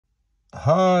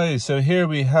Hi, so here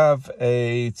we have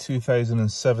a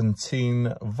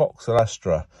 2017 Vauxhall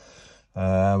Astra.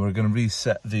 We're going to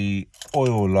reset the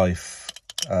oil life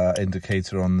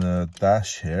indicator on the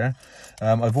dash here.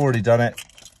 I've already done it,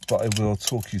 but I will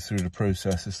talk you through the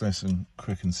process. It's nice and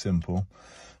quick and simple.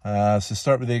 So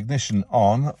start with the ignition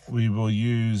on. We will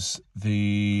use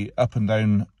the up and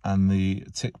down and the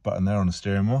tick button there on the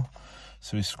steering wheel.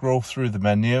 So we scroll through the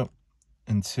menu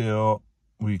until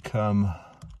we come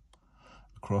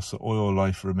across the oil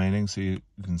life remaining, so you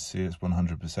can see it's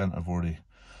 100%. I've already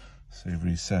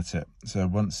reset it. So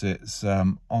once it's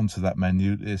onto that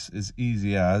menu, it's as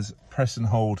easy as press and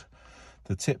hold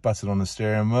the tip button on the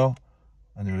steering wheel,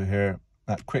 and you'll hear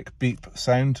that quick beep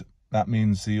sound. That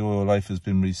means the oil life has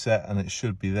been reset, and it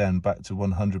should be then back to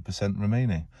 100%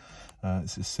 remaining.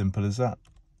 It's as simple as that.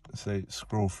 So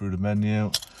scroll through the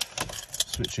menu,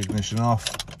 switch ignition off,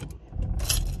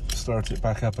 start it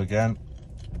back up again,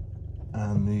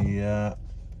 and the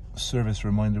service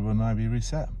reminder will now be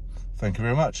reset. Thank you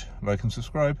very much. Like and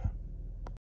subscribe.